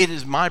It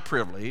is my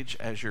privilege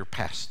as your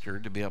pastor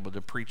to be able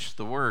to preach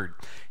the word.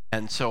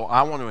 And so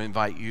I want to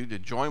invite you to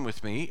join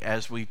with me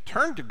as we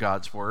turn to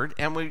God's word.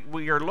 And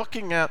we are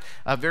looking at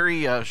a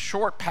very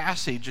short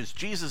passage as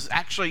Jesus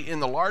actually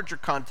in the larger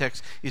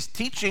context is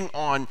teaching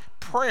on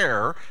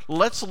prayer.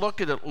 Let's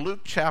look at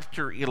Luke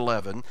chapter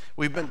 11.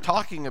 We've been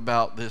talking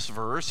about this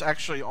verse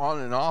actually on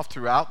and off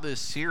throughout this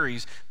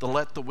series, the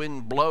Let the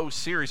Wind Blow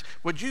series.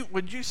 Would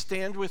you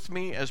stand with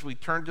me as we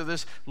turn to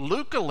this?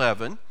 Luke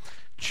 11.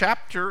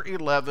 Chapter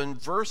 11,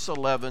 verse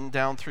 11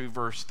 down through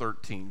verse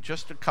 13.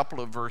 Just a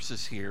couple of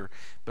verses here,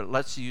 but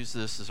let's use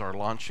this as our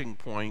launching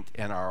point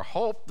and our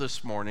hope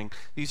this morning.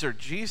 These are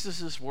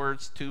Jesus'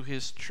 words to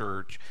his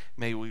church.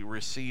 May we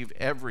receive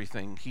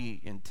everything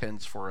he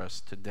intends for us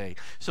today.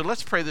 So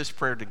let's pray this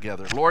prayer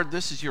together. Lord,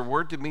 this is your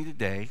word to me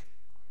today.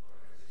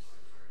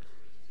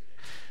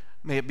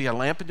 May it be a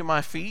lamp unto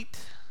my feet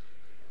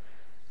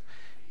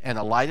and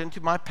a light unto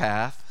my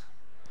path.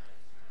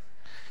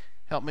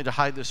 Help me to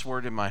hide this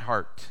word in my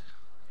heart,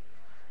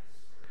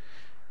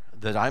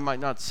 that I might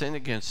not sin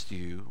against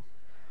you.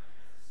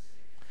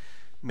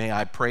 May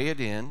I pray it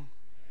in,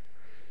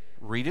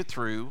 read it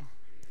through,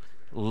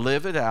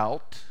 live it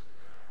out,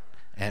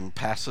 and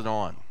pass it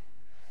on.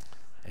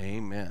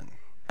 Amen.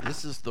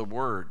 This is the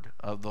word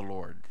of the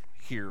Lord.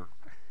 Hear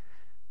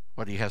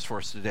what he has for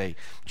us today.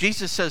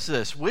 Jesus says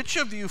this, "Which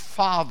of you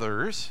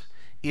fathers,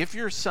 if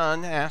your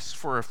son asks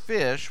for a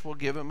fish, will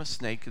give him a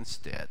snake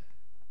instead?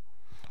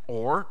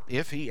 Or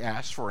if he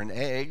asks for an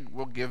egg,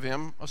 we'll give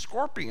him a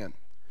scorpion.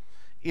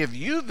 If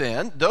you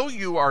then, though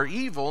you are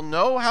evil,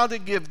 know how to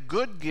give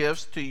good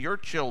gifts to your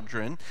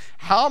children,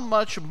 how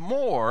much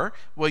more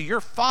will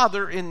your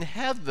Father in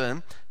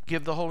heaven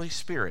give the Holy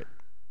Spirit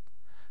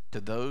to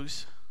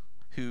those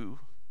who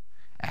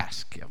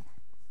ask him?"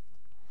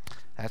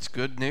 That's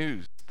good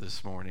news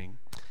this morning.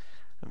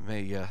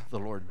 May the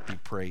Lord be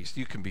praised.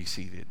 You can be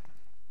seated.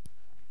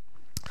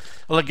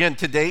 Well, again,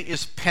 today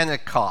is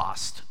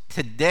Pentecost.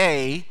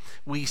 Today,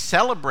 we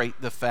celebrate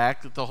the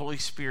fact that the Holy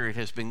Spirit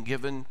has been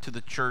given to the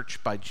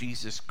church by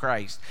Jesus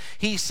Christ.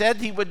 He said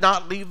he would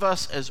not leave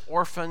us as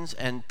orphans,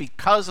 and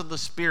because of the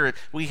Spirit,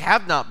 we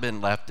have not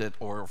been left as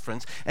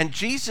orphans. And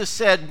Jesus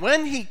said,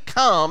 when he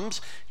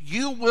comes,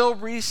 you will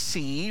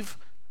receive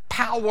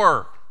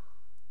power.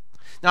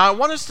 Now, I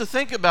want us to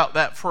think about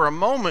that for a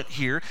moment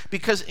here,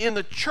 because in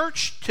the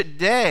church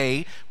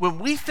today, when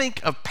we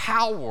think of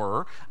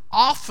power,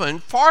 often,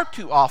 far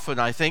too often,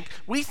 I think,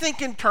 we think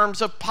in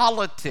terms of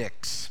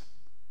politics,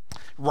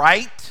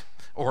 right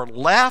or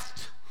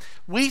left.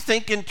 We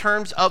think in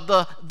terms of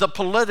the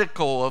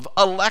political, of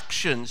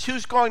elections,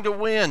 who's going to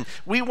win.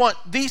 We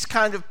want these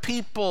kind of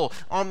people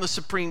on the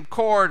Supreme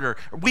Court, or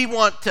we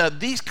want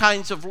these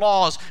kinds of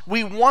laws.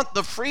 We want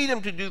the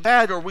freedom to do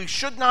that, or we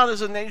should not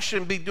as a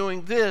nation be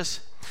doing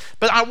this.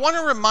 But I want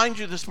to remind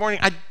you this morning,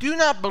 I do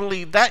not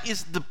believe that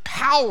is the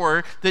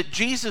power that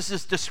Jesus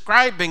is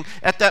describing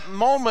at that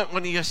moment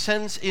when he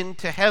ascends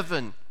into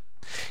heaven.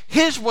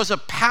 His was a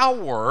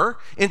power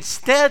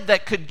instead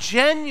that could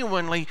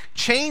genuinely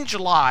change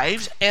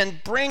lives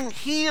and bring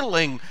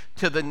healing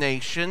to the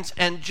nations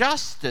and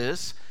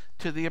justice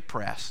to the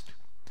oppressed.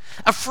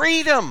 A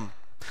freedom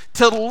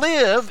to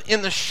live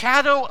in the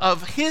shadow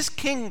of his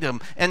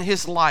kingdom and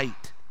his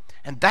light.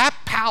 And that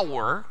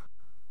power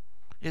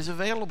is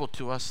available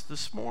to us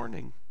this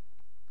morning.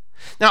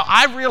 Now,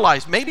 I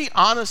realize maybe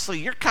honestly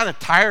you're kind of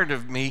tired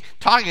of me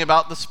talking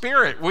about the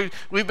Spirit.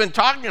 We've been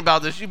talking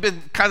about this. You've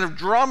been kind of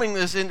drumming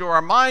this into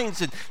our minds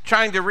and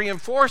trying to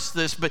reinforce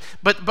this. But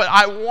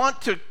I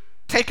want to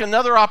take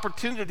another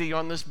opportunity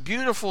on this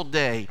beautiful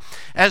day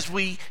as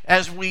we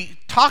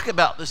talk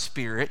about the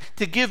Spirit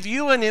to give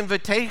you an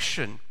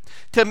invitation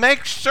to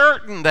make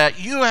certain that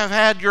you have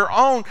had your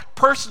own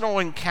personal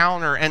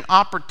encounter and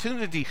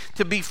opportunity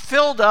to be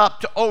filled up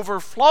to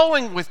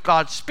overflowing with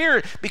God's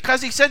Spirit,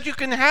 because he said you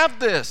can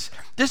have this.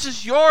 This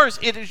is yours.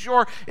 It is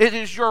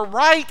your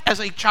right as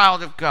a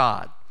child of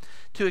God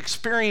to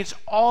experience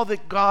all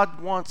that God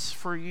wants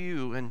for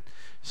you. And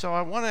so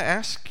I want to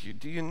ask you,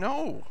 do you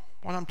know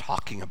what I'm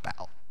talking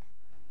about?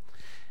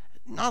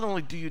 Not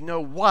only do you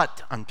know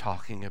what I'm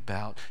talking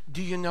about,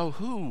 do you know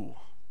who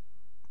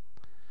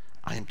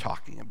I am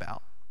talking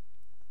about?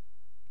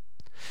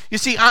 You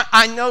see,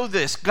 I know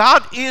this.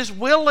 God is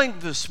willing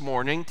this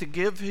morning to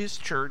give his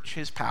church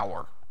his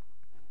power.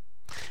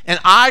 And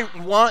I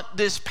want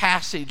this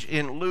passage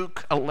in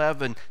Luke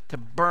 11 to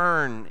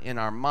burn in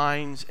our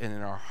minds and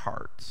in our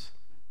hearts.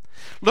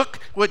 Look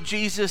what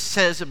Jesus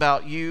says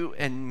about you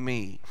and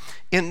me.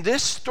 In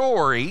this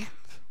story,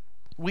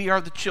 we are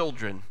the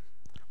children.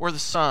 We're the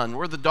son.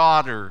 We're the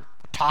daughter.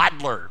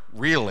 Toddler,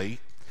 really.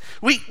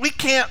 We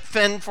can't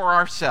fend for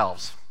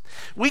ourselves.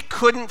 We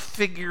couldn't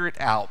figure it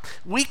out.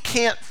 We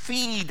can't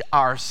feed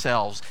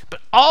ourselves.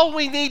 But all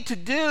we need to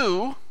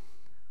do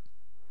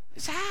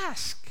is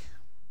ask.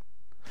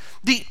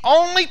 The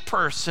only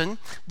person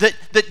that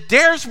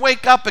dares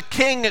wake up a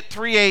king at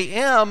 3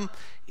 a.m.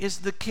 is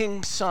the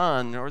king's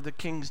son or the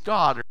king's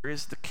daughter,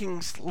 is the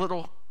king's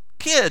little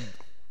kid.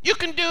 You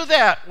can do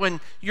that when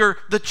you're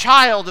the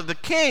child of the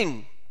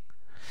king.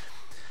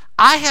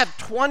 I have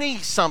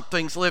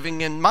 20-somethings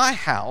living in my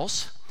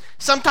house.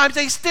 Sometimes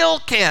they still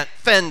can't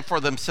fend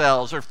for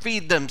themselves or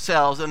feed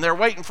themselves, and they're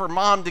waiting for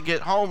mom to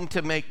get home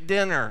to make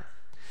dinner.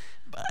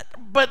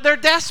 But they're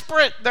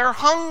desperate. They're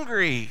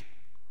hungry.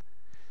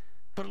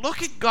 But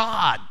look at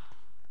God.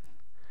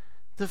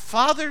 The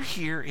Father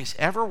here is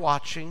ever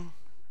watching,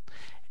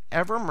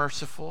 ever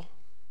merciful,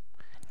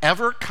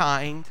 ever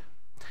kind,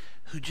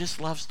 who just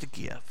loves to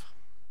give.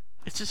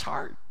 It's his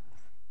heart.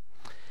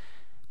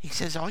 He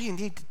says all you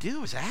need to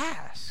do is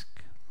ask.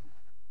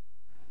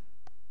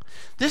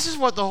 This is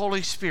what the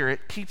Holy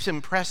Spirit keeps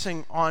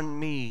impressing on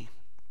me.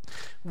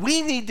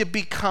 We need to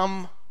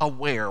become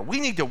aware.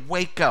 We need to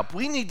wake up.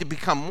 We need to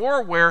become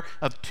more aware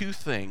of two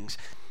things.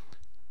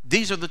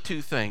 These are the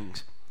two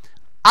things.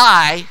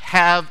 I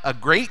have a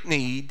great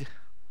need,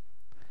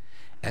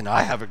 and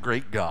I have a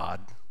great God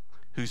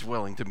who's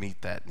willing to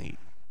meet that need.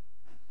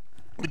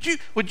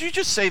 Would you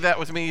just say that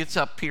with me? It's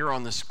up here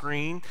on the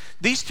screen.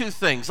 These two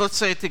things, let's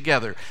say it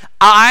together.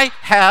 I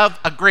have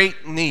a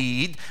great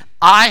need.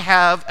 I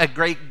have a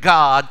great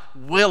God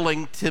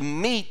willing to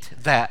meet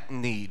that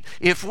need.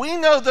 If we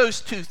know those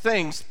two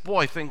things,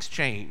 boy, things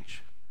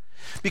change.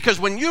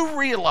 Because when you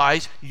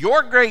realize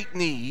your great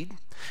need,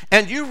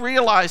 and you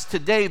realize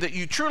today that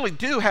you truly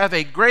do have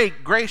a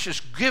great, gracious,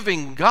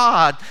 giving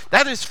God,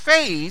 that is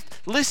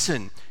faith,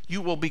 listen,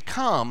 you will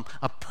become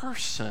a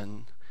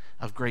person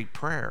of great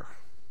prayer.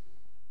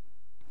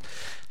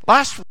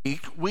 Last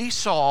week, we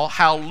saw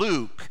how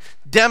Luke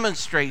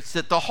demonstrates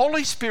that the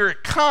Holy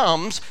Spirit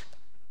comes,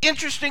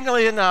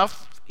 interestingly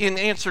enough, in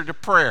answer to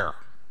prayer.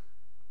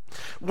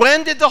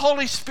 When did the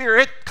Holy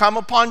Spirit come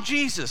upon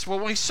Jesus?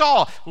 Well, we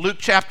saw Luke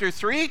chapter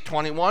 3,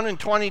 21 and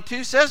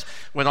 22 says,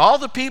 when all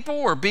the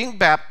people were being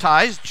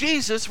baptized,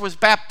 Jesus was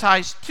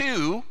baptized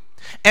too,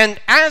 and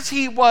as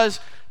he was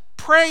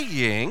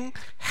praying,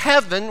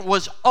 heaven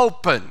was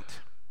opened,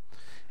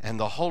 and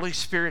the Holy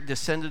Spirit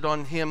descended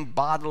on him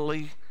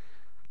bodily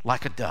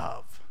like a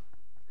dove.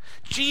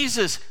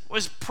 Jesus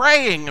was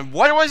praying, and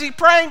what was he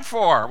praying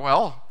for?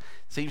 Well,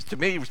 it seems to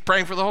me he was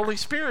praying for the Holy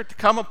Spirit to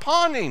come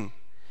upon him.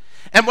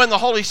 And when the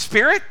Holy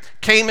Spirit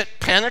came at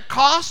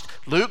Pentecost,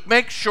 Luke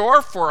makes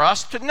sure for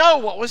us to know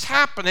what was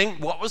happening,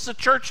 what was the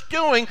church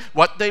doing,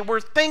 what they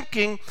were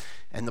thinking.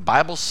 And the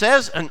Bible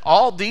says, and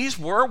all these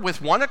were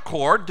with one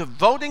accord,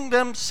 devoting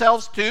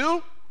themselves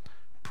to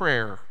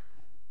prayer.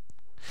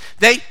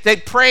 They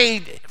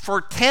prayed for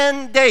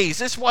 10 days.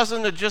 This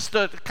wasn't just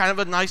a kind of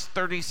a nice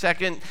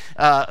 30-second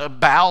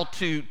bow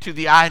to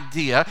the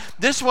idea.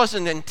 This was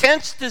an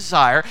intense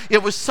desire.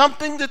 It was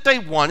something that they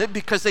wanted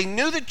because they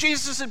knew that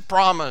Jesus had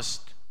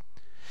promised.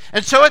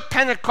 And so at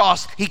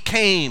Pentecost, he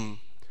came.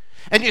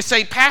 And you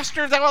say,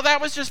 Pastor,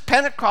 that was just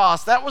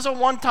Pentecost. That was a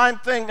one-time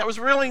thing. That was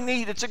really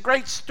neat. It's a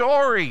great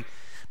story.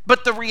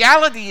 But the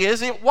reality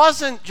is it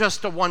wasn't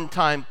just a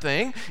one-time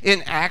thing.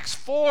 In Acts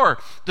 4,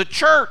 the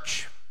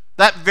church,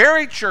 that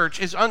very church,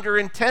 is under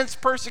intense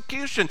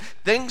persecution.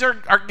 Things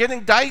are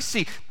getting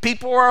dicey.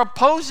 People are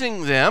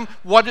opposing them.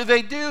 What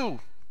do?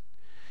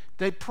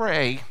 They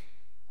pray.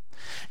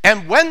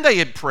 And when they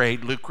had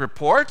prayed, Luke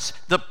reports,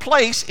 the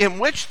place in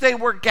which they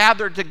were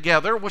gathered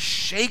together was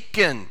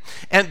shaken,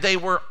 and they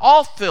were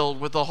all filled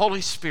with the Holy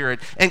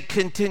Spirit and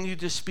continued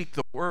to speak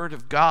the word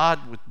of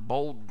God with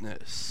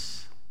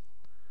boldness.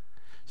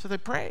 So they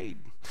prayed.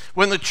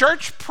 When the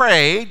church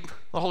prayed,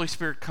 the Holy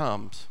Spirit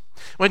comes.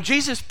 When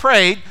Jesus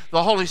prayed,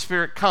 the Holy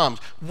Spirit comes.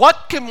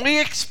 What can we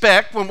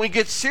expect when we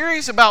get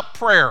serious about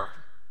prayer?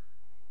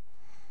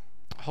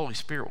 The Holy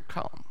Spirit will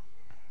come.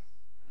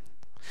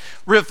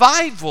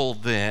 Revival,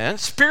 then,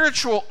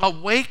 spiritual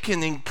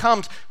awakening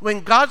comes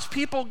when God's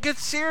people get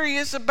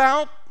serious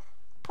about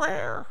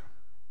prayer.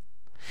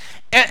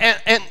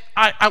 And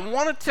I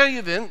want to tell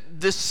you then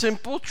this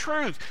simple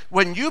truth.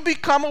 When you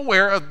become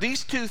aware of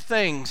these two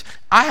things,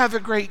 I have a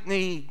great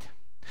need,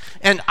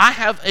 and I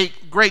have a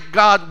great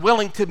God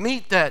willing to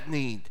meet that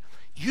need,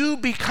 you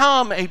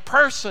become a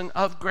person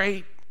of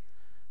great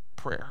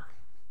prayer.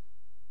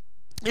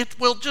 It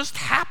will just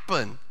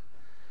happen.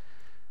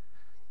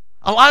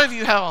 A lot of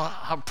you have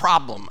a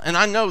problem, and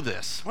I know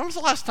this. When was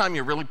the last time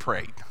you really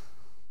prayed?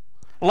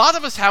 A lot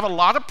of us have a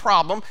lot of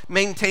problem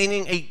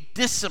maintaining a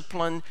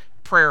disciplined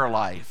prayer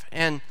life.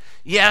 And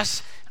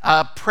yes,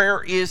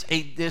 prayer is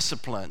a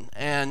discipline,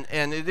 and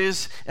it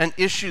is an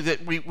issue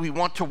that we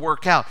want to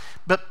work out.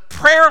 But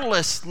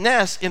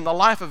prayerlessness in the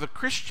life of a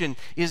Christian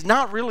is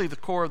not really the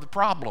core of the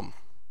problem.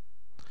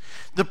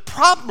 The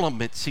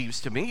problem, it seems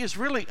to me, is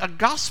really a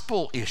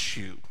gospel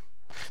issue.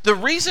 The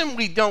reason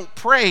we don't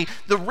pray,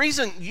 the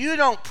reason you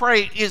don't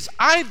pray is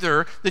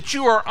either that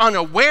you are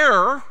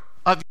unaware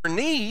of your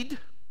need,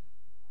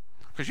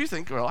 because you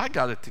think, well, I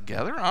got it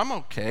together, I'm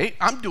okay,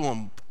 I'm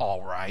doing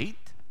all right.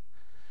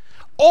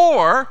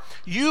 Or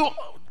you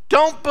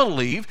don't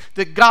believe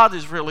that God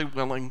is really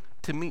willing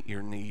to meet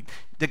your need,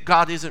 that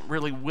God isn't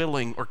really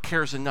willing or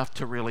cares enough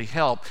to really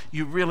help.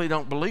 You really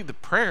don't believe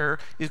that prayer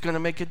is going to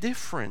make a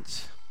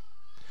difference.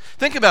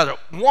 Think about it.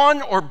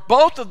 One or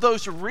both of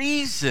those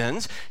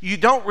reasons, you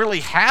don't really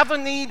have a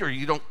need, or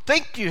you don't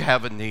think you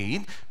have a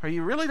need, or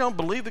you really don't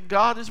believe that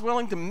God is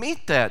willing to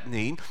meet that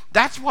need.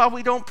 That's why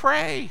we don't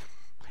pray.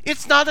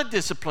 It's not a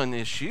discipline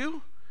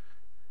issue.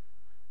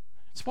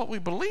 It's what we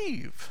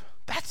believe.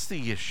 That's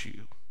the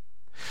issue.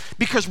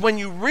 Because when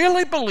you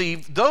really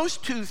believe those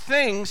two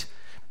things,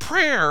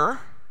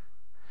 prayer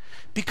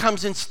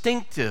becomes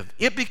instinctive.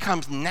 It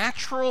becomes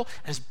natural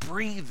as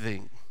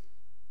breathing.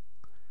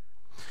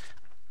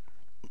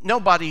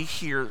 Nobody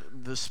here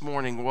this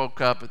morning woke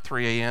up at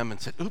 3 a.m.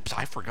 and said, oops,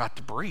 I forgot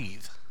to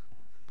breathe.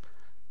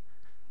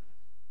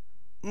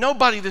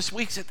 Nobody this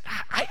week said,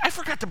 I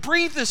forgot to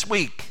breathe this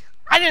week.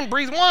 I didn't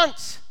breathe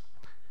once.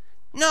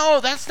 No,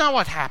 that's not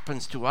what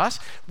happens to us.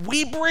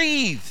 We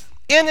breathe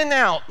in and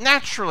out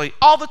naturally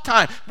all the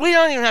time. We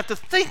don't even have to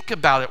think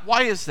about it.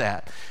 Why is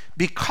that?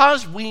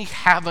 Because we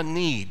have a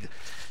need.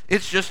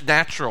 It's just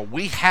natural.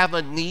 We have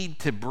a need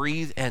to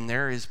breathe, and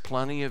there is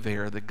plenty of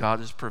air that God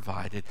has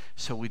provided,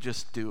 so we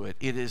just do it.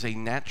 It is a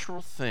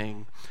natural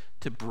thing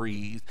to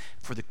breathe.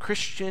 For the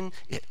Christian,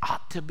 it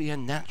ought to be a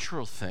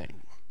natural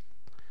thing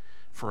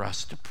for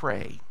us to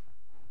pray.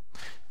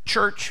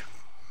 Church,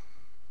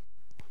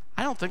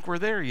 I don't think we're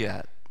there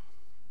yet.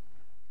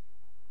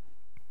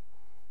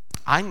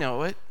 I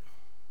know it.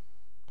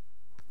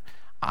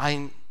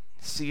 I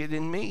see it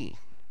in me.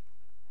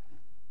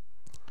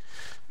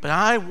 But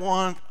I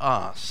want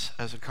us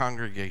as a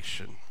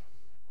congregation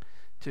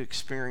to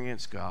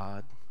experience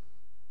God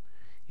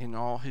in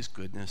all his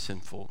goodness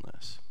and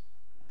fullness.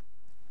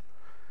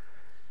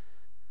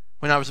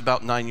 When I was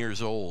about 9 years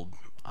old,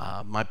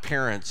 my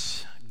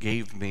parents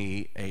gave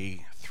me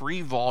a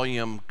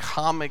 3-volume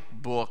comic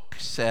book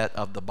set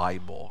of the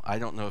Bible. I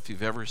don't know if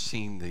you've ever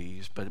seen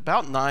these, but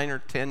about 9 or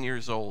 10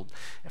 years old,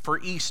 for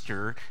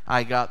Easter,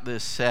 I got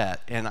this set,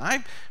 and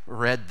I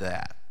read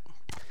that.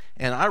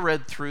 And I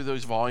read through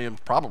those volumes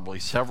probably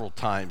several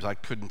times. I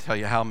couldn't tell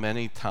you how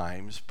many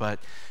times, but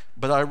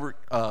I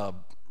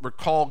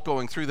recall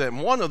going through that.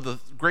 And one of the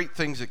great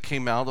things that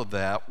came out of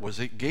that was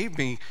it gave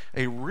me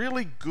a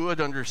really good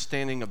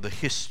understanding of the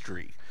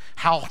history,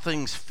 how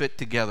things fit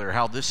together,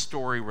 how this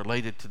story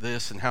related to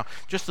this, and how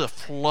just the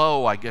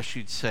flow, I guess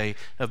you'd say,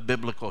 of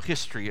biblical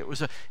history. It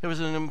was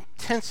an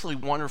intensely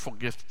wonderful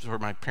gift for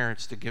my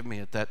parents to give me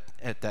at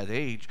that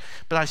age.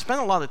 But I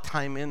spent a lot of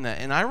time in that,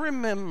 and I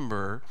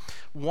remember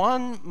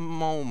one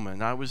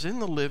moment. I was in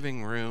the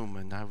living room,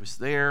 and I was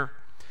there.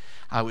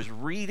 I was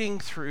reading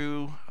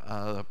through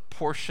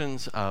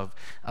portions of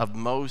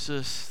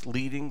Moses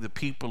leading the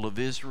people of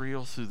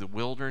Israel through the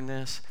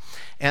wilderness.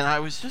 And I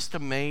was just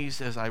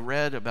amazed as I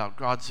read about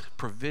God's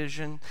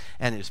provision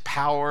and his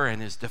power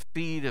and his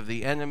defeat of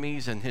the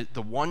enemies and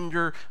the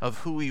wonder of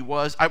who he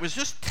was. I was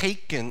just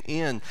taken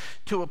in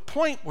to a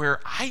point where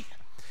I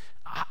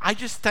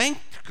just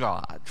thanked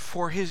God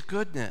for his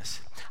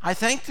goodness. I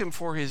thanked him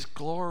for his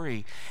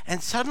glory.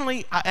 And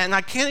suddenly, and I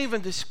can't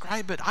even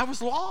describe it, I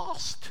was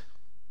lost.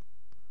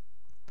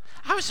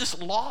 I was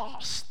just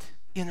lost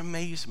in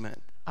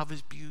amazement of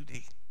his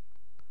beauty,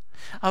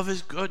 of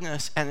his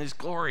goodness and his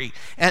glory,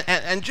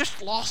 and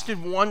just lost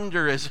in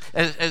wonder, as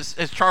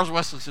Charles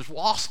Wesley says,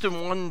 lost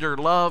in wonder,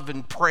 love,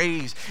 and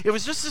praise. It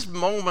was just this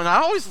moment.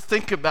 I always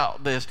think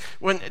about this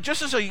when,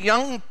 just as a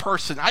young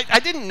person,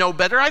 I didn't know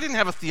better. I didn't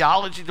have a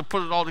theology to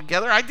put it all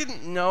together. I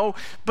didn't know,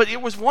 but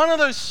it was one of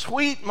those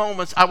sweet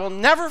moments I will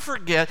never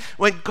forget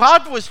when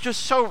God was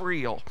just so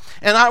real,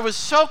 and I was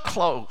so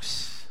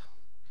close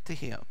to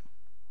him.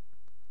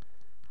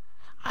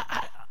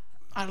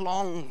 I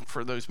long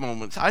for those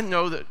moments. I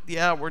know that,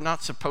 we're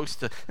not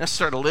supposed to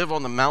necessarily live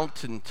on the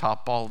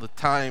mountaintop all the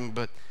time,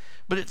 but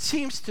it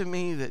seems to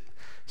me that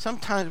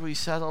sometimes we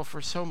settle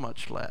for so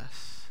much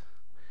less.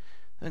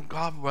 And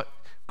God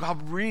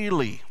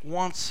really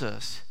wants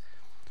us,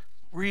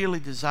 really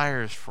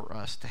desires for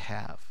us to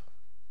have.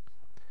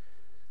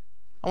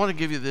 I want to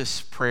give you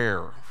this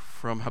prayer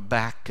from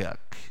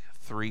Habakkuk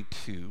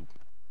 3:2.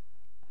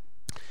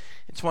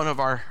 It's one of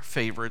our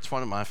favorites,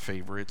 one of my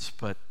favorites,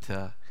 but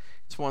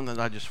it's one that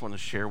I just want to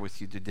share with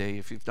you today.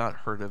 If you've not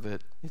heard of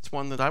it, it's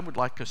one that I would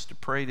like us to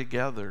pray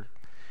together.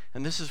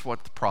 And this is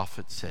what the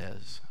prophet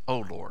says. "O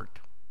Lord,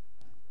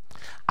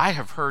 I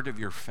have heard of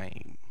your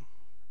fame.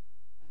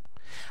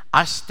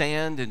 I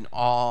stand in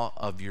awe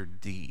of your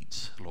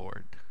deeds,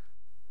 Lord.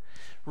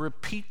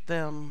 Repeat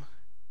them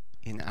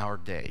in our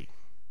day.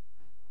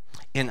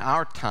 In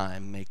our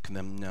time, make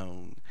them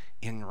known.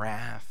 In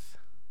wrath,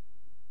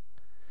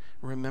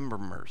 remember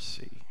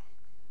mercy."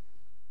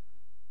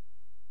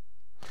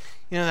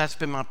 You know, that's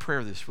been my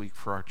prayer this week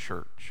for our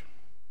church.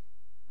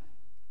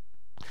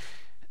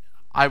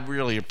 I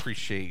really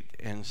appreciate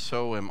and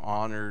so am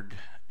honored,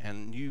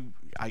 and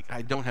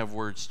I don't have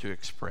words to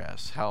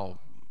express how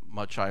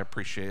much I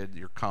appreciate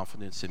your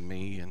confidence in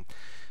me and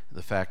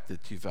the fact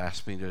that you've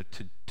asked me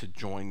to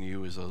join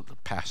you as a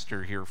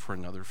pastor here for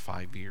another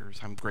 5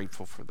 years. I'm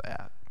grateful for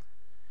that.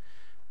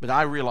 But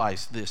I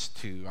realize this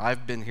too.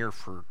 I've been here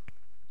for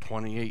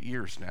 28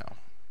 years now.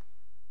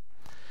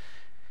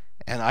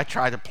 And I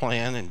try to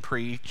plan and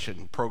preach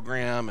and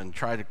program and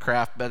try to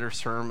craft better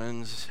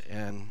sermons.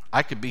 And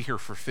I could be here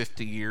for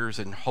 50 years,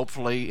 and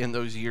hopefully in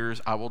those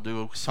years I will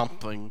do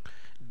something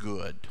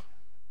good.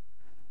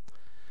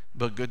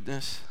 But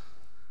goodness,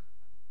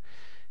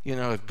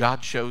 if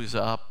God shows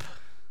up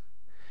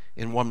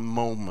in one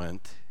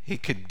moment, he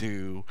could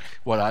do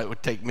what it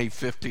would take me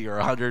 50 or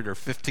 100 or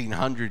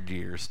 1,500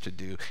 years to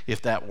do.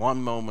 If that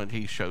one moment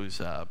he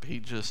shows up, he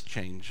just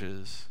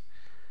changes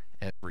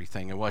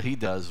everything. And what he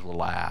does will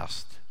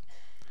last,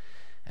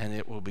 and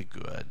it will be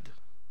good.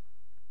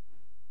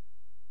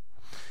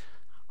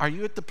 Are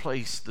you at the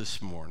place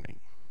this morning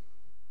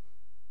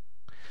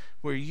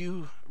where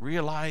you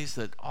realize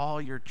that all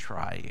your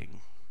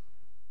trying,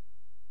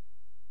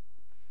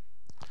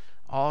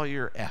 all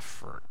your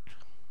effort,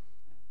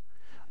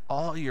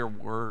 all your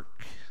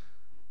work,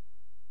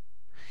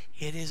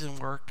 it isn't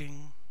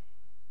working?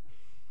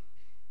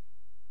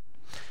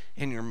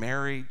 In your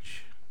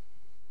marriage,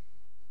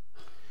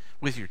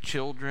 with your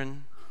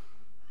children,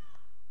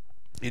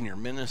 in your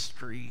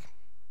ministry.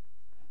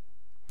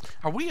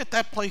 Are we at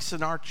that place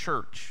in our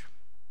church,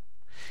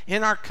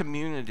 in our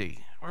community,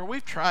 where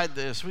we've tried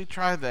this, we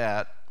tried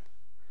that,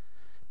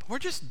 but we're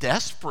just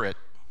desperate?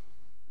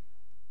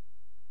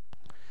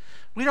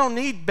 We don't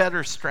need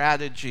better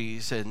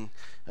strategies and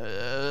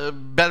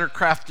better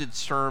crafted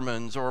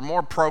sermons or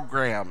more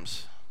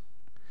programs.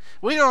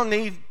 We don't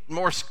need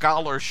more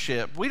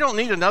scholarship. We don't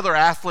need another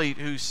athlete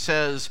who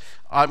says,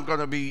 I'm going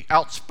to be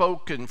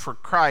outspoken for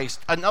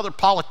Christ, another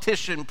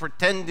politician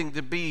pretending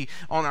to be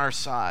on our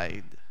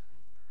side.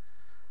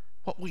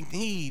 What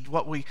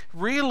we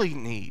really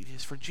need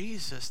is for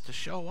Jesus to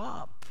show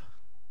up.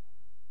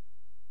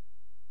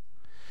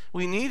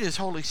 We need his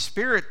Holy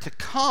Spirit to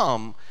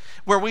come,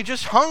 where we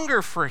just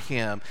hunger for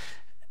him,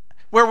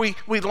 where we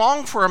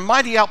long for a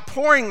mighty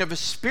outpouring of his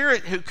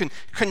Spirit who can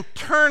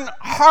turn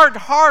hard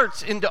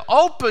hearts into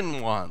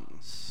open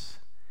ones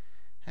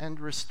and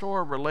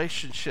restore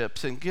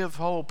relationships and give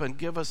hope and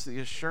give us the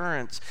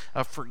assurance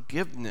of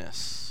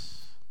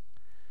forgiveness.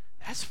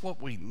 That's what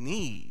we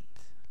need.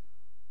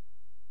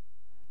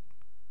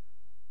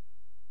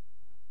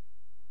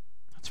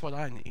 That's what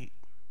I need.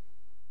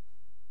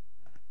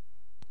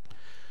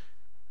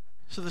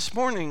 So this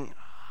morning,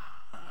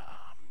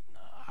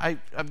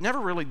 I've never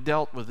really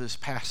dealt with this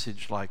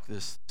passage like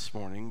this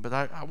morning, but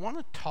I want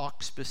to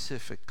talk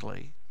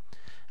specifically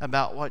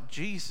about what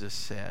Jesus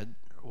said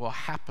will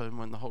happen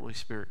when the Holy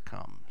Spirit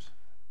comes.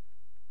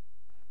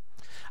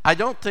 I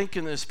don't think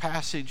in this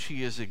passage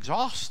he is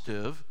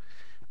exhaustive,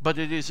 but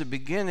it is a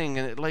beginning,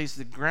 and it lays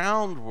the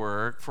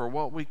groundwork for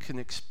what we can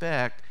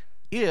expect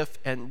if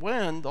and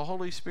when the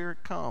Holy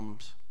Spirit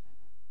comes.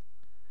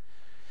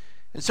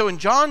 And so in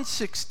John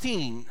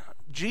 16,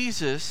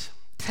 Jesus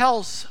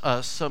tells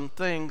us some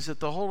things that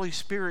the Holy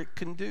Spirit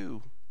can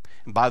do.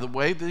 And by the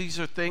way, these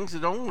are things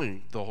that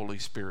only the Holy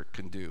Spirit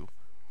can do.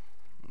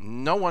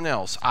 No one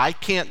else. I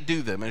can't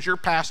do them. As your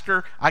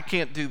pastor, I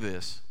can't do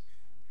this.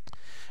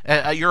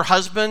 Your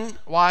husband,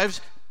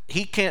 wives,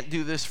 he can't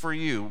do this for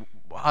you.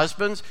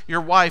 Husbands, your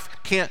wife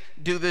can't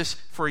do this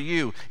for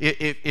you.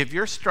 If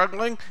you're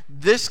struggling,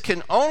 this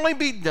can only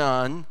be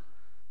done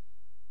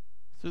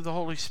through the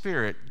Holy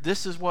Spirit.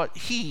 This is what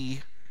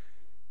he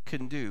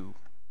can do.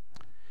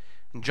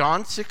 In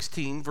John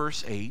 16,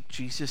 verse 8,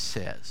 Jesus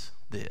says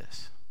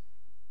this: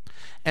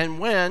 and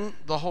when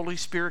the Holy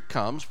Spirit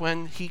comes,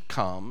 when he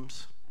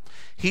comes,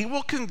 he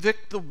will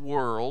convict the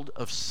world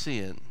of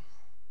sin,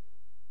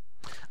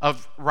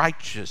 of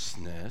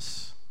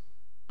righteousness,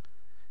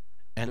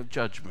 and of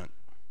judgment.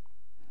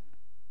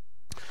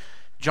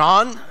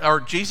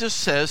 Jesus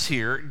says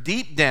here,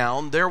 deep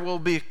down, there will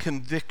be a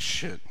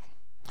conviction.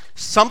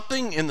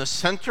 Something in the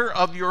center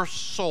of your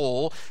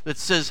soul that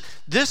says,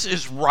 this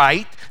is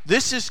right,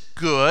 this is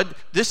good,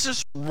 this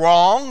is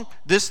wrong,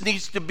 this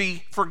needs to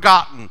be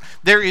forgotten.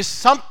 There is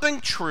something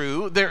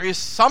true, there is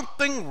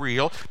something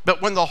real,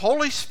 but when the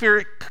Holy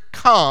Spirit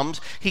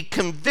comes, he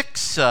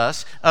convicts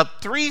us of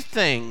three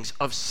things: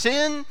 of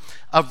sin,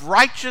 of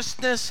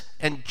righteousness,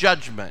 and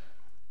judgment.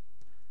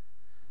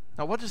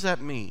 Now, what does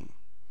that mean?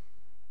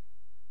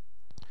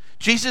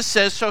 Jesus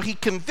says, so he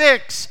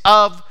convicts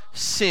of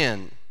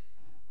sin.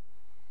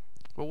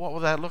 Well, what will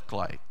that look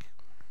like?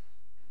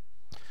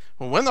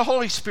 Well, when the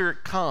Holy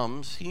Spirit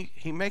comes,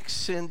 he makes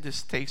sin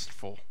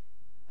distasteful.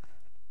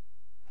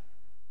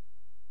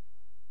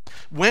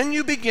 When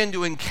you begin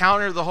to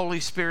encounter the Holy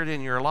Spirit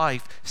in your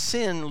life,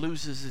 sin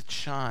loses its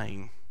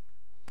shine.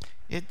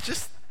 It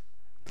just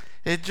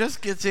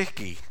gets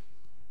icky.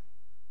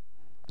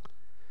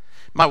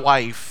 My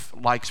wife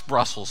likes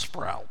Brussels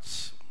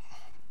sprouts.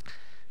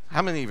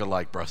 How many of you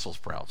like Brussels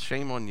sprouts?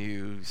 Shame on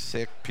you,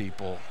 sick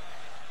people.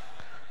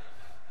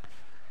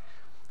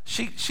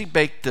 She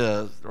baked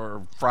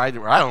or fried,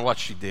 or I don't know what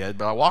she did,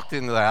 but I walked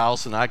into the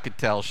house and I could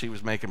tell she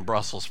was making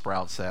Brussels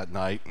sprouts that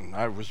night, and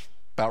I was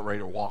about ready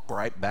to walk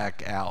right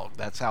back out.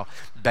 That's how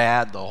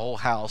bad the whole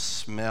house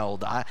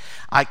smelled. I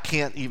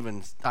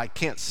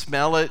can't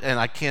smell it, and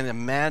I can't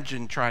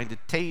imagine trying to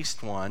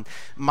taste one.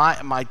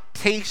 My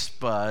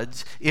taste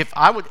buds, if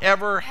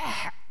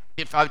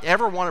if I'd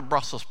ever wanted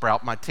Brussels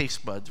sprout, my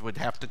taste buds would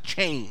have to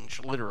change,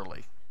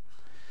 literally.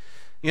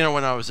 You know,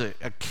 when I was a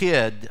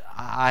kid,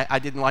 I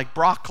didn't like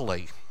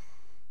broccoli.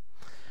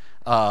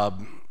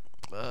 The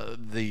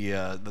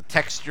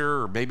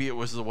texture, or maybe it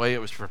was the way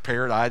it was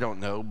prepared, I don't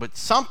know. But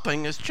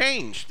something has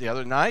changed. The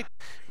other night,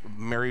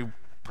 Mary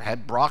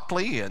had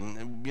broccoli,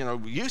 and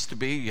used to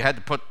be you had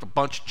to put a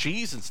bunch of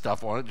cheese and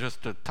stuff on it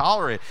just to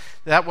tolerate it.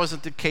 That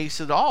wasn't the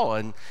case at all,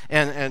 and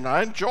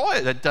I enjoy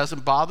it. It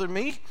doesn't bother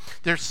me.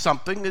 There's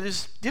something that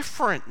is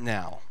different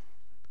now.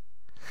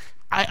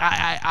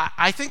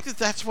 I think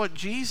that's what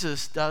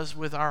Jesus does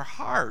with our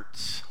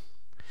hearts.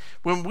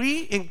 When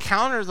we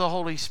encounter the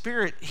Holy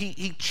Spirit,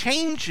 he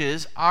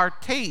changes our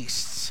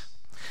tastes.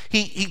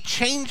 He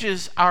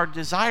changes our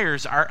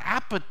desires, our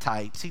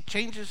appetites. He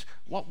changes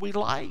what we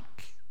like.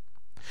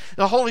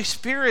 The Holy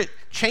Spirit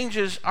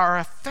changes our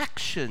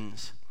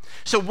affections.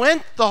 So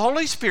when the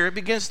Holy Spirit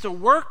begins to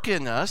work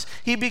in us,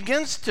 he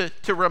begins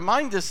to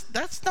remind us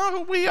that's not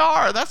who we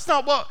are. That's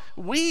not what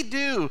we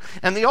do.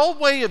 And the old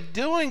way of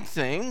doing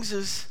things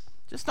is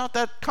just not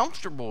that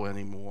comfortable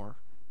anymore.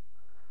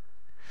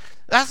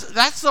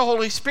 That's the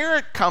Holy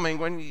Spirit coming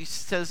when he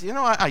says,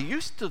 I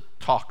used to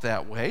talk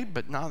that way,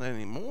 but not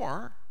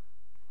anymore.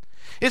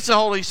 It's the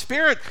Holy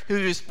Spirit who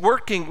is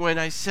working when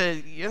I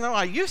said,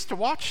 I used to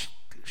watch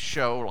a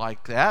show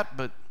like that,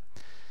 but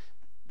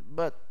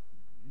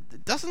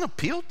it doesn't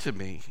appeal to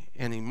me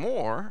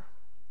anymore.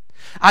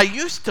 I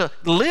used to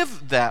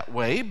live that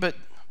way, but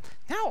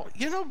now,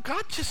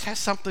 God just has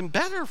something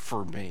better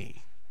for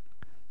me.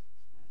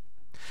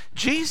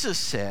 Jesus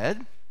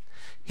said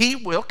he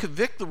will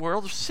convict the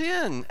world of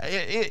sin.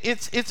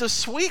 It's a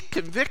sweet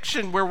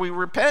conviction where we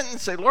repent and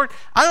say, Lord,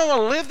 I don't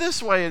want to live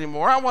this way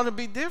anymore. I want to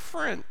be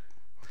different.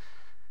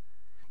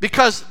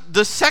 Because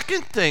the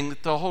second thing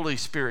that the Holy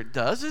Spirit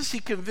does is he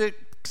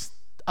convicts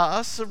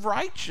us of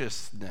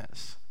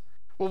righteousness.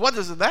 Well, what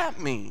does that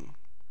mean?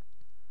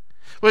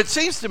 Well, it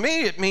seems to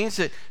me it means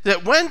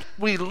that when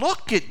we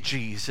look at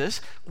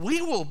Jesus,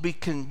 we will be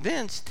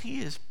convinced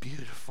he is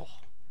beautiful.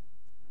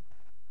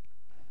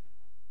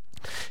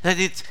 That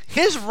it's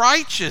his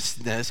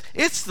righteousness,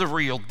 it's the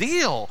real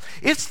deal.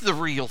 It's the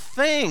real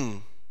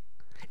thing.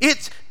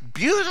 It's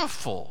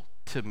beautiful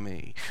to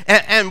me.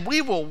 And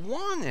we will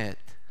want it.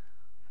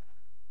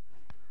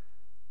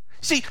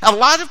 See, a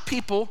lot of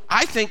people,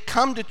 I think,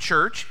 come to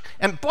church,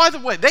 and by the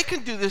way, they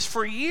can do this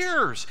for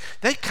years.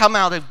 They come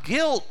out of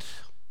guilt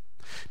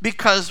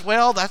because,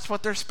 well, that's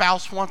what their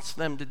spouse wants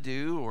them to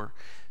do, or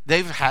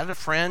they've had a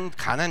friend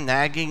kind of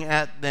nagging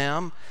at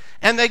them.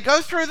 And they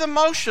go through the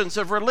motions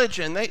of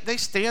religion. They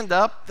stand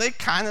up, they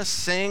kind of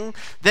sing,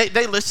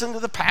 they listen to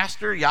the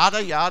pastor,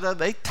 yada, yada.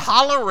 They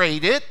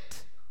tolerate it.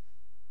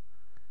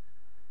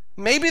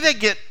 Maybe they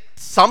get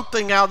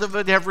something out of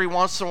it every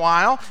once in a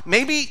while.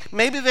 Maybe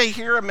they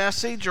hear a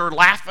message or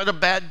laugh at a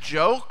bad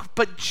joke.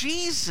 But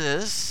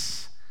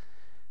Jesus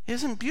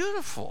isn't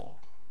beautiful.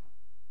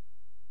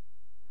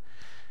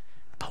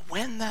 But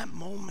when that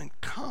moment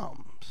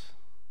comes,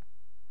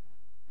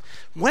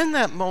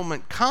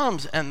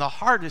 and the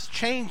heart is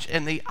changed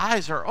and the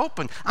eyes are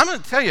open, I'm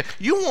going to tell you,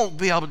 you won't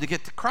be able to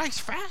get to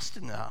Christ fast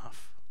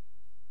enough.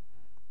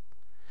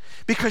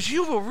 Because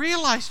you will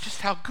realize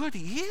just how good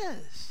he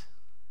is.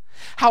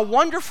 How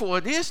wonderful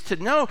it is to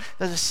know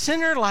that a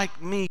sinner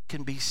like me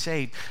can be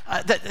saved.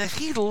 That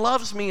he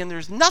loves me and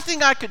there's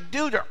nothing I could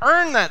do to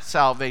earn that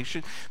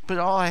salvation. But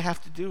all I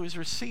have to do is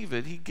receive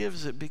it. He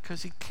gives it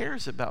because he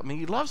cares about me.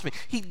 He loves me.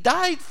 He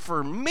died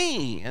for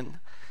me, and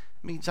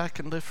means I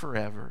can live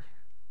forever.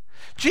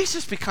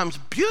 Jesus becomes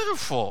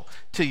beautiful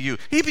to you.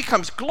 He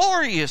becomes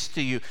glorious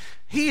to you.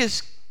 He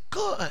is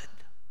good.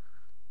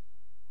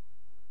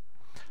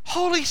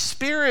 Holy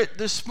Spirit,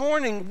 this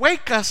morning,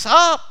 wake us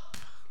up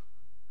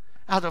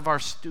out of our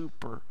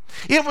stupor.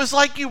 It was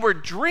like you were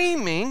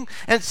dreaming,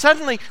 and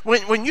suddenly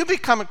when you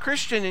become a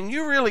Christian and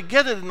you really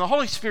get it and the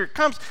Holy Spirit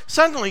comes,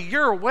 suddenly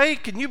you're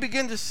awake and you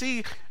begin to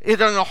see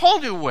it in a whole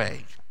new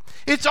way.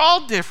 It's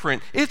all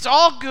different. It's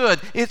all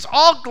good. It's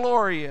all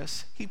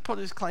glorious. He put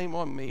his claim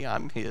on me.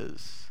 I'm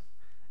his.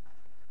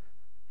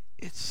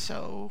 It's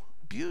so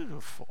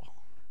beautiful.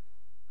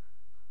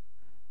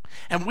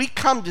 And we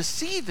come to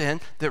see then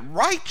that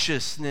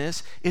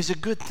righteousness is a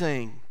good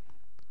thing.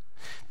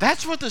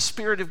 That's what the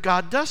Spirit of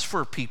God does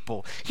for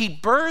people. He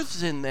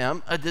births in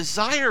them a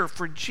desire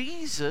for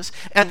Jesus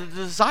and a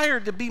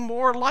desire to be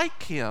more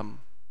like him.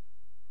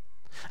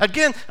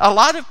 Again, a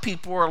lot of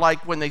people are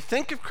like, when they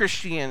think of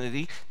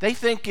Christianity, they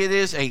think it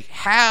is a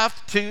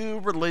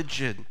have-to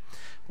religion.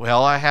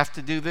 Well, I have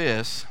to do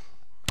this.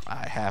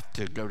 I have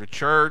to go to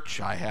church.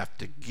 I have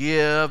to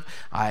give.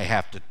 I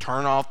have to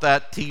turn off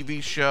that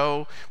TV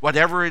show.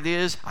 Whatever it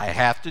is, I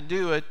have to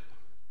do it.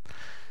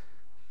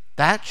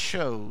 That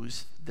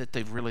shows that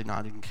they've really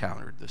not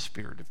encountered the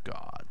Spirit of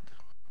God.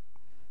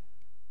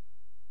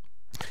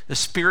 The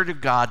Spirit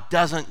of God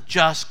doesn't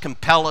just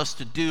compel us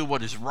to do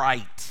what is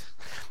right.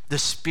 The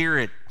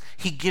Spirit,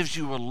 he gives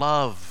you a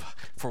love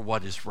for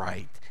what is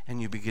right,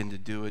 and you begin to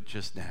do it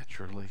just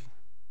naturally.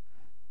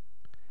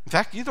 In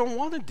fact, you don't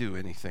want to do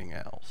anything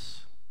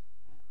else.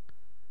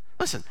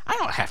 Listen, I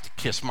don't have to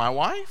kiss my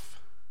wife,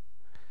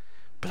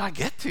 but I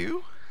get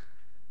to.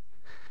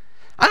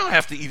 I don't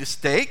have to eat a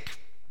steak,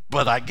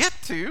 but I get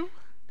to.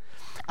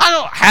 I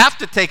don't have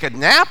to take a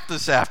nap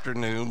this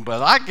afternoon,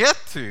 but I get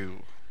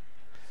to.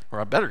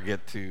 Or I better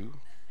get to.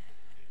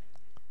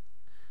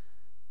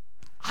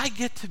 I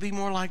get to be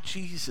more like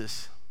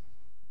Jesus.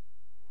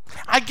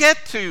 I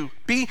get to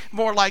be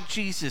more like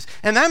Jesus.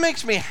 And that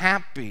makes me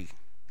happy.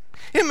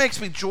 It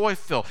makes me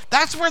joy-filled.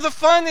 That's where the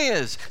fun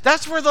is.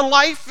 That's where the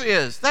life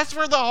is. That's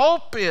where the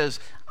hope is.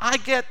 I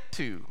get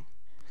to.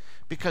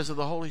 Because of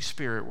the Holy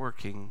Spirit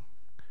working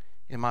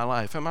in my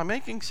life. Am I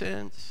making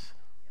sense?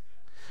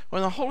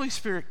 When the Holy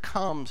Spirit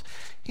comes,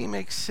 he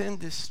makes sin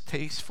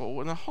distasteful.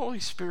 When the Holy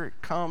Spirit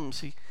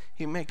comes,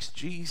 he makes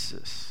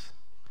Jesus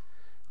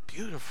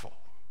beautiful.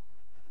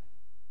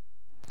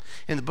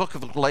 In the book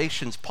of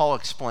Galatians, Paul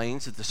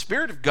explains that the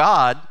Spirit of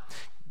God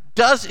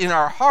does in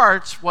our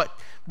hearts what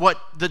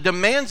the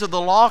demands of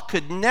the law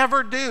could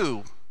never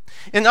do.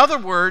 In other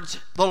words,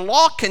 the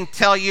law can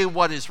tell you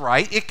what is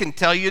right. It can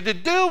tell you to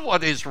do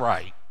what is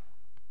right.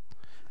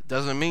 It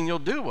doesn't mean you'll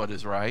do what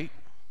is right.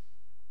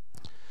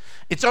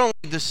 It's only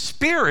the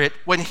Spirit,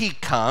 when he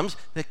comes,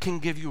 that can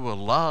give you a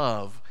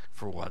love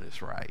for what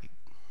is right.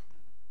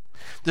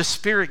 The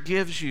Spirit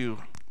gives you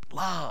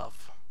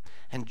love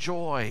and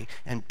joy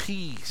and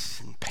peace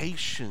and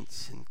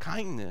patience and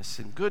kindness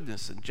and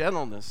goodness and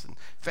gentleness and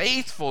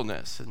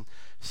faithfulness and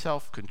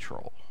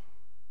self-control.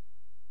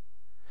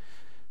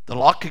 The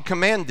law can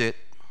command it,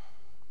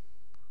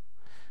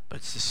 but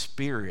it's the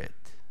Spirit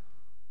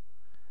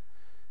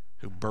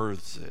who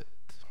births it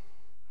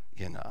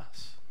in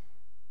us.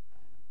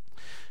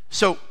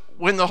 So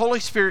when the Holy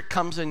Spirit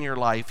comes in your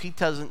life, he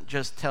doesn't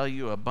just tell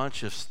you a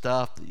bunch of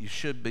stuff that you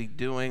should be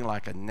doing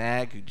like a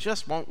nag who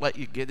just won't let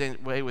you get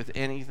away with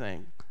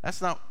anything.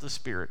 That's not the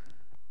Spirit.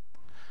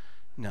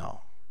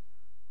 No.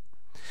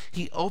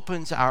 He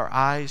opens our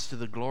eyes to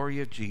the glory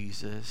of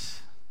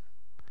Jesus,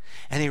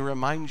 and he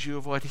reminds you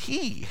of what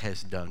he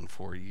has done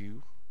for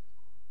you.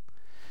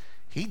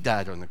 He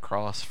died on the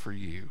cross for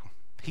you.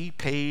 He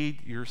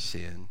paid your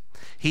sin.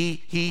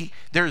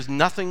 There's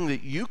nothing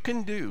that you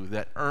can do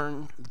to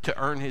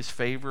earn his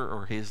favor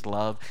or his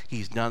love.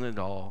 He's done it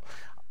all.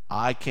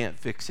 I can't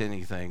fix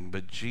anything,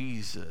 but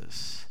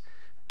Jesus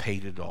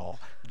paid it all.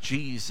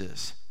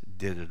 Jesus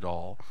did it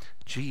all.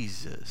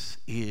 Jesus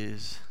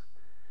is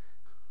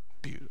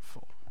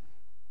beautiful.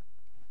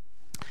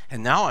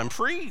 And now I'm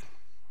free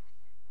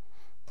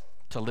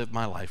to live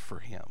my life for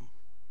him.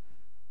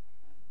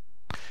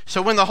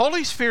 So when the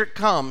Holy Spirit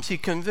comes, he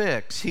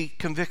convicts. He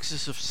convicts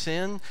us of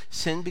sin.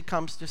 Sin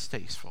becomes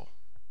distasteful.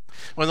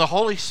 When the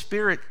Holy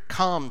Spirit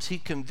comes, he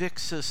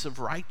convicts us of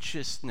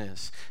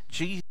righteousness.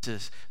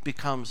 Jesus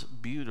becomes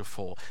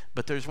beautiful.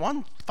 But there's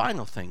one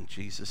final thing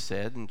Jesus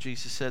said, and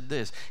Jesus said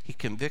this. He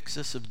convicts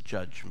us of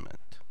judgment.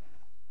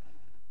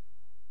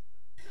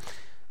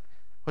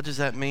 What does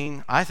that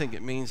mean? I think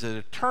it means that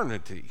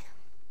eternity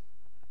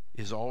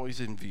is always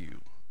in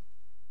view.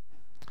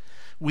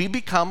 We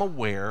become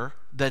aware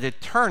that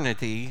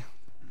eternity,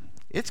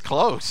 it's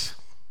close.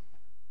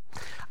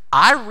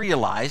 I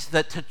realize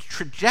that the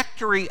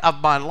trajectory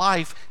of my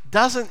life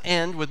doesn't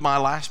end with my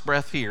last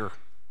breath here.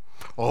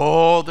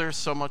 Oh, there's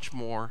so much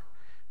more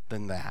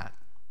than that.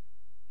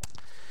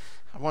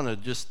 I want to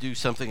just do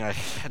something I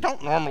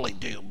don't normally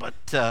do,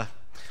 but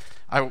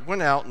I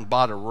went out and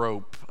bought a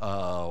rope.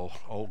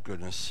 Oh,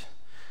 goodness.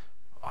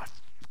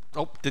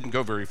 Didn't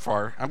go very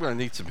far. I'm going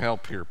to need some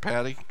help here.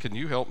 Patty, can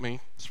you help me,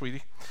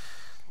 sweetie?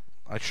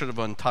 I should have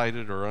untied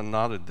it or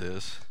unknotted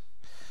this.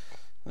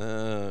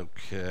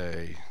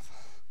 Okay.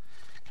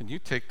 Can you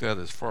take that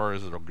as far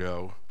as it'll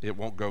go? It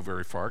won't go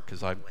very far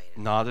because I've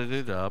knotted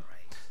it up.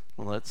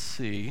 Well, let's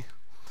see.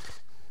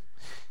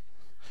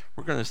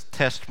 We're going to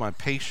test my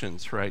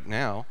patience right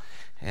now.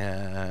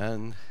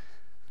 And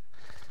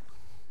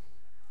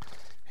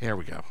here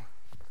we go.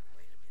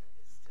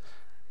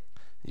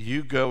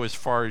 You go as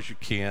far as you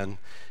can.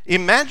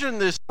 Imagine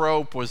this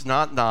rope was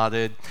not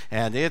knotted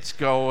and it's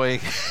going.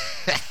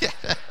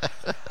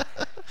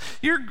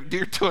 You're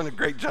doing a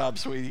great job,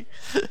 sweetie.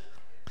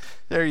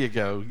 There you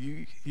go.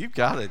 You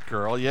got it,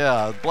 girl.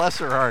 Yeah, bless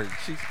her heart.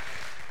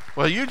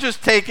 Well, you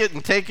just take it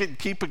and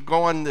keep it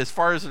going as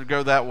far as it'll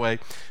go that way.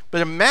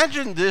 But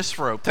imagine this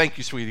rope. Thank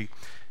you, sweetie.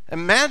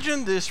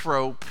 Imagine this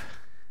rope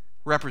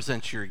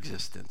represents your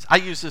existence. I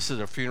used this at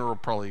a funeral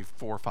probably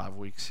 4 or 5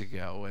 weeks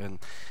ago, and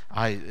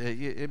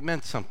it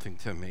meant something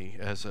to me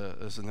as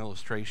an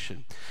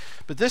illustration.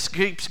 But this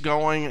keeps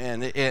going,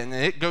 and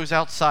it goes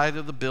outside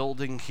of the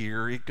building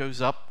here. It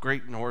goes up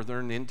Great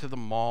Northern into the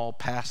mall,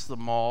 past the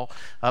mall,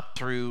 up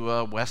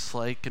through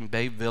Westlake and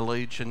Bay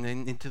Village, and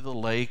then into the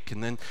lake.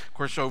 And then, of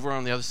course, over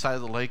on the other side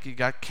of the lake, you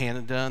got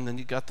Canada, and then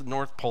you got the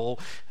North Pole,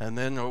 and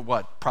then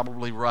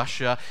probably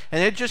Russia.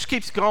 And it just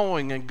keeps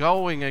going and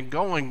going and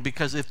going,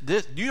 because if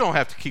this, you don't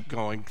have to keep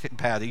going,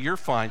 Patty. You're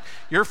fine.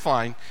 You're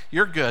fine.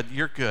 You're good.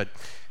 You're good.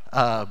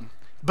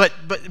 But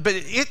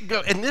it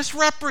go, and this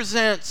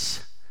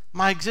represents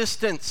my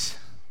existence.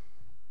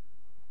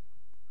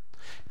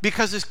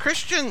 Because as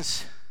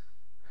Christians,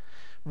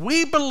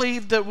 We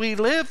believe that we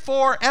live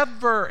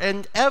forever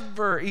and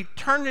ever.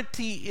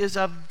 Eternity is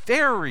a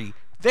very,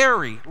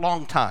 very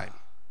long time.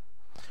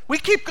 We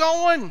keep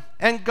going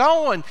and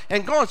going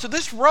and going. So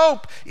this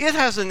rope, it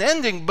has an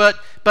ending, but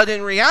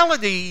in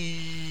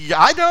reality,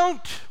 I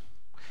don't,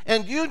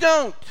 and you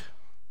don't.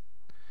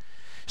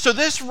 So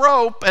this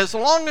rope, as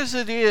long as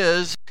it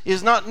is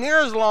not near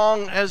as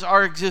long as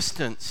our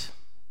existence.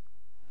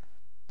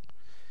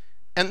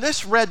 And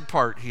this red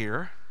part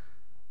here,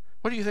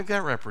 what do you think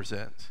that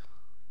represents?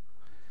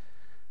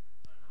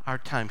 Our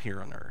time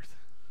here on earth.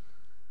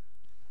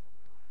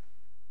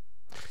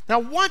 Now,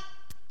 what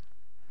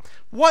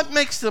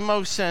makes the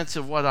most sense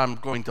of what I'm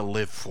going to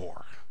live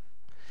for?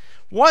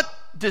 What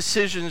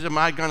decisions am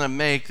I going to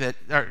make that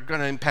are going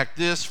to impact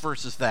this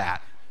versus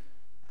that?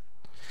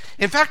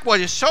 In fact, what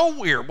is so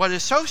weird, what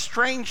is so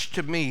strange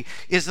to me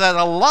is that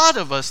a lot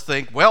of us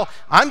think, well,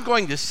 I'm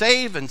going to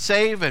save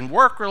and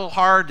work real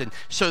hard, and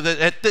so that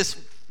at this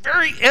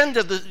very end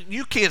of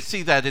you can't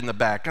see that in the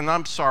back, and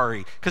I'm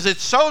sorry, because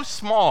it's so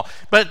small,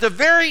 but at the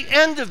very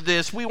end of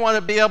this, we want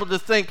to be able to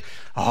think,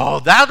 oh,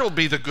 that'll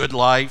be the good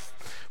life.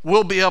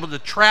 We'll be able to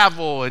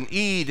travel and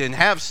eat and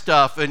have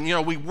stuff, and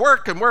we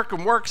work and work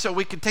and work so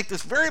we can take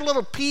this very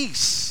little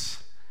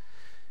piece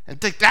and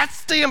think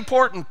that's the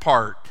important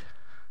part.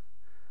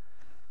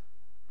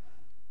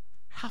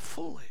 How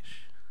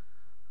foolish.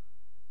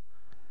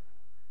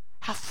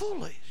 How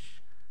foolish.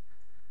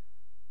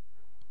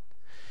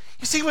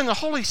 You see, when the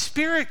Holy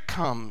Spirit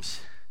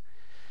comes,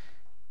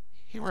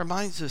 He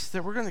reminds us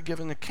that we're going to give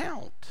an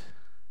account.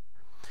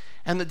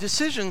 And the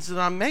decisions that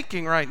I'm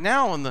making right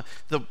now and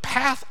the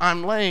path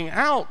I'm laying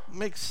out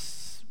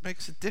makes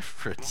a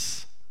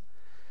difference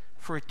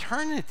for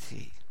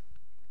eternity.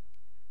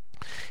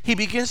 He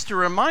begins to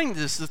remind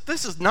us that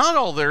this is not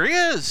all there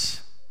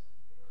is.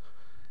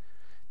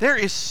 There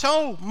is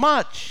so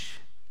much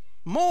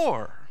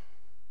more.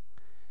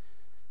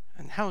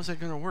 And how is that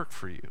going to work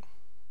for you?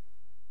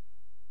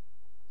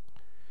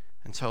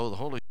 And so the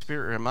Holy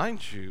Spirit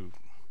reminds you,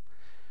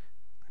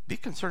 be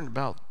concerned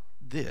about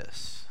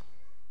this.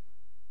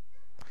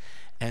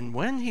 And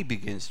when He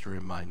begins to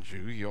remind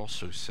you, He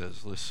also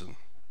says, listen,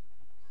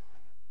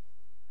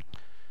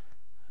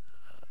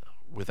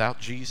 without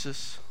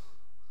Jesus,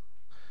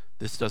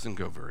 this doesn't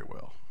go very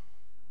well.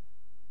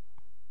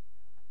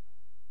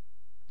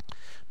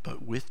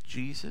 But with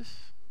Jesus,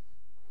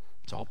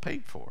 it's all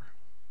paid for.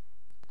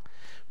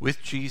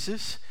 With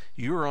Jesus,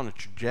 you are on a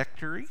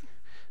trajectory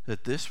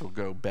that this will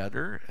go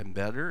better and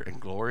better and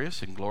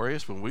glorious and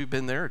glorious. When we've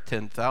been there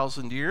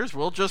 10,000 years,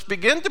 we'll just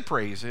begin to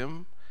praise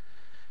Him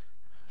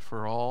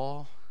for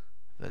all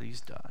that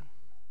He's done.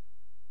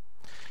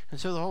 And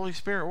so the Holy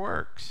Spirit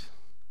works.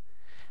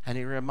 And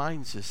He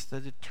reminds us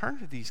that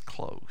eternity's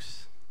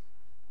close.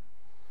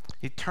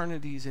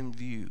 Eternity's in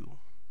view.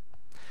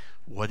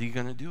 What are you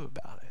going to do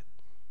about it?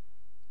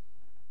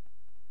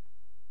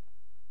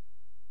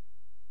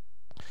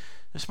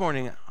 This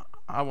morning,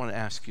 I want to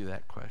ask you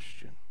that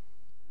question.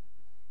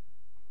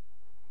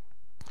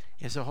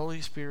 Is the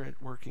Holy Spirit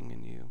working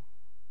in you?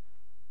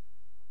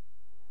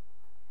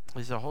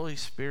 Is the Holy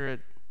Spirit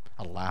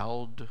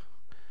allowed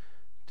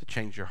to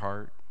change your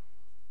heart?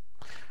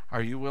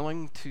 Are you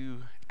willing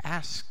to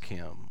ask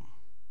Him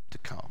to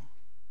come?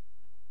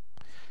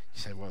 You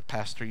say, well,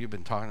 Pastor, you've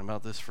been talking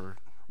about this for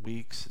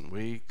weeks and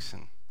weeks,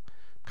 and I'm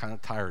kind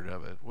of tired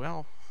of it.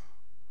 Well,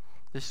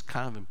 this is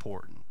kind of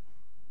important.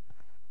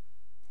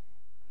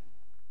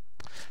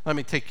 Let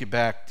me take you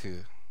back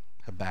to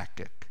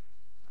Habakkuk.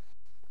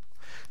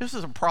 This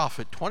is a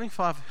prophet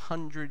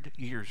 2,500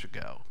 years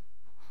ago.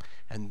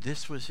 And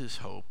this was his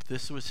hope.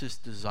 This was his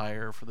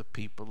desire for the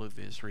people of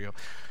Israel.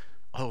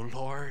 Oh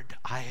Lord,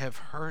 I have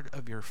heard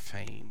of your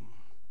fame.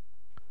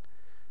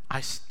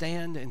 I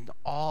stand in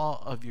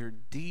awe of your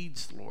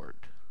deeds, Lord.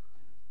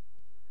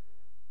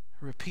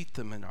 Repeat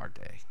them in our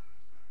day.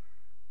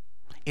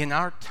 In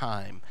our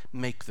time,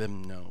 make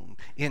them known.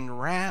 In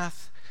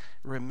wrath,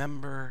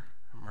 remember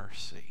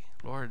mercy.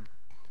 Lord,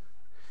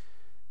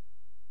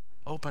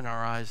 open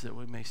our eyes that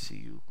we may see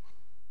you.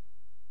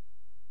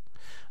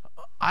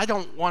 I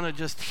don't want to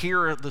just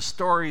hear the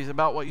stories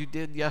about what you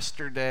did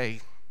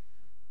yesterday.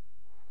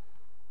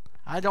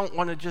 I don't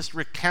want to just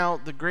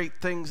recount the great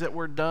things that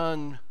were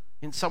done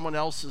in someone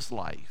else's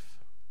life.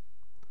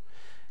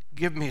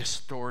 Give me a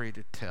story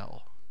to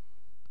tell.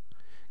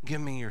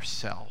 Give me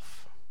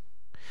yourself,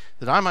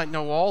 that I might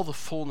know all the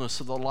fullness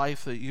of the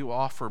life that you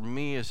offer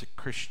me as a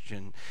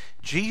Christian.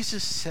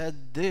 Jesus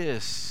said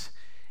this,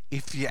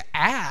 if you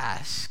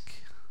ask,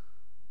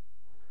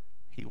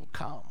 He will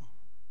come.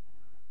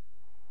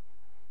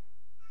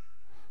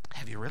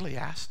 Have you really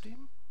asked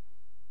Him?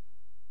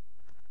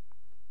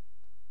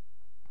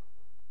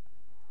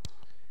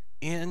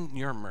 In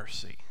your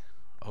mercy,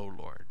 O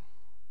Lord,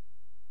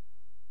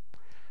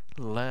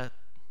 let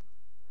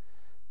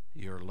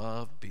your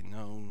love be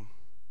known.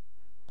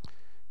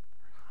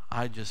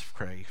 I just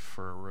pray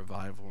for a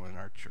revival in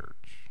our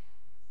church.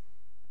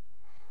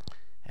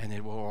 And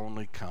it will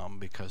only come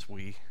because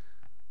we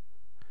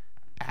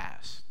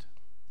asked.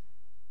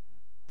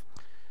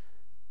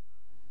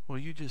 Will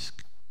you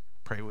just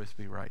pray with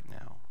me right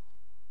now?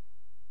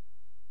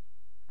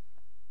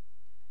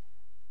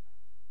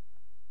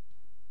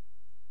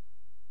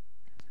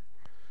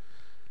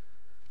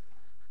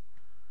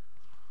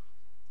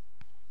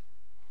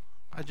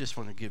 I just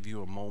want to give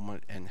you a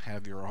moment and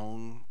have your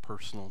own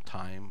personal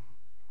time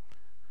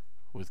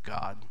with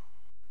God.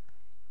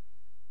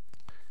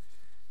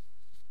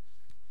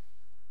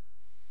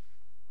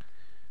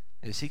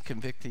 Is he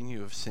convicting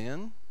you of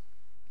sin?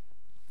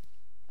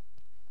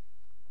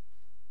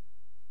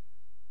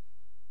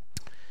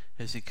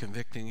 Is he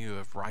convicting you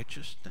of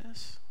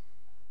righteousness?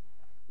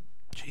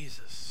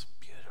 Jesus,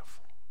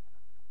 beautiful.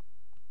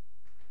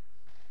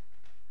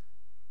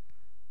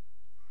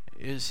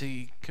 Is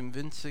he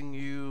convincing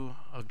you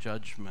of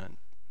judgment,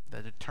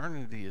 that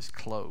eternity is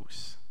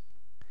close?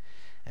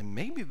 And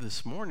maybe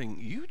this morning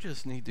you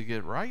just need to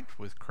get right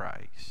with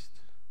Christ.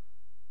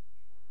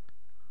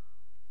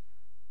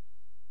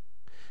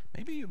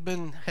 Maybe you've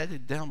been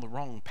headed down the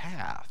wrong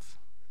path.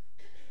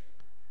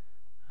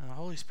 And the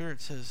Holy Spirit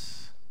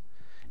says,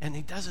 and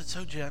he does it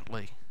so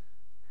gently.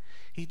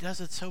 He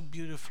does it so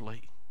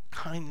beautifully,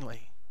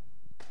 kindly.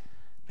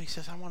 But he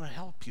says, I want to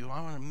help you.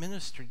 I want to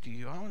minister to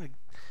you.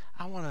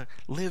 I want to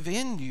live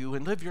in you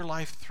and live your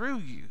life through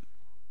you.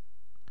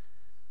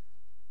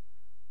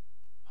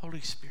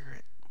 Holy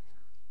Spirit,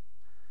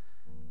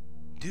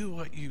 do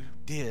what you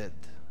did.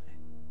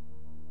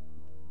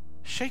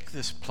 Shake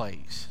this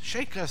place.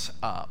 Shake us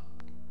up.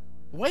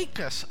 Wake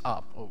us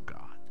up, oh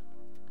God.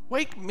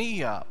 Wake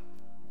me up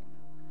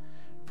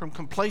from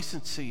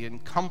complacency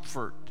and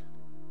comfort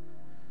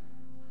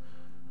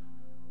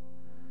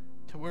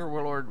to where,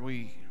 Lord,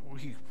 we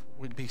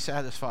would be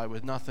satisfied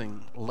with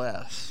nothing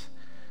less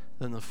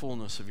than the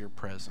fullness of your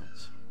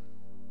presence.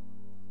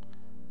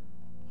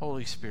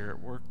 Holy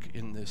Spirit, work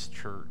in this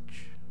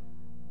church.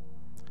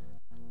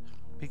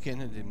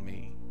 Begin it in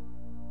me.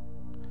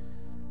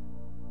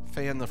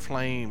 Fan the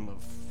flame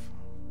of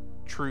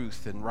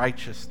truth and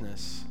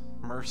righteousness,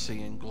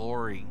 mercy and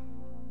glory.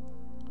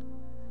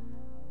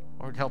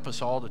 Lord, help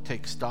us all to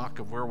take stock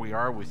of where we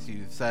are with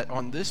you, that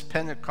on this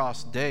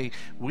Pentecost day,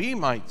 we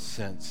might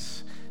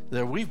sense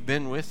that we've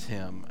been with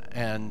him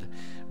and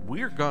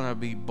we're going to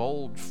be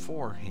bold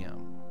for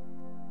him.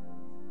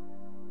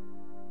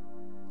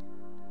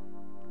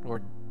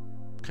 Lord,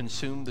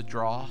 consume the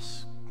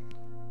dross.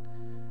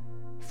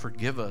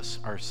 Forgive us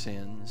our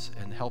sins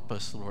and help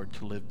us, Lord,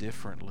 to live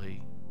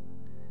differently.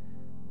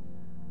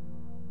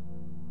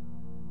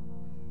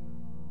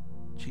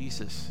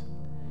 Jesus,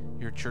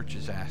 your church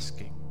is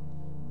asking.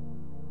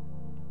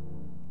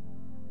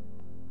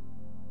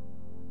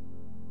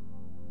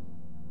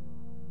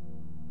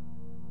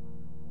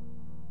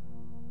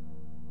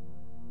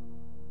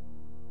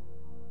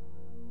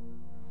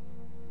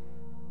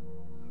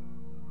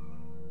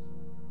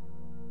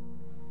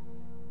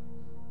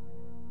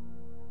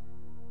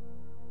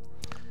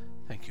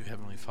 Thank you,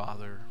 Heavenly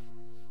Father,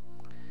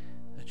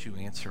 that you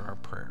answer our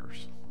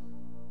prayers.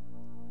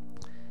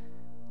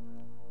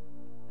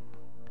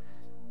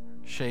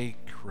 Shake,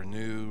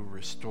 renew,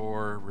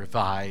 restore,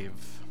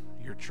 revive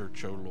your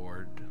church, O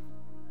Lord.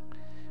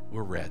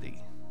 We're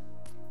ready.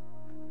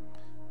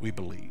 We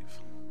believe.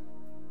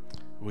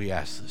 We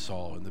ask this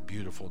all in the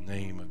beautiful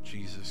name of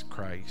Jesus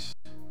Christ,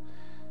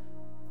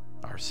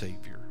 our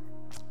Savior.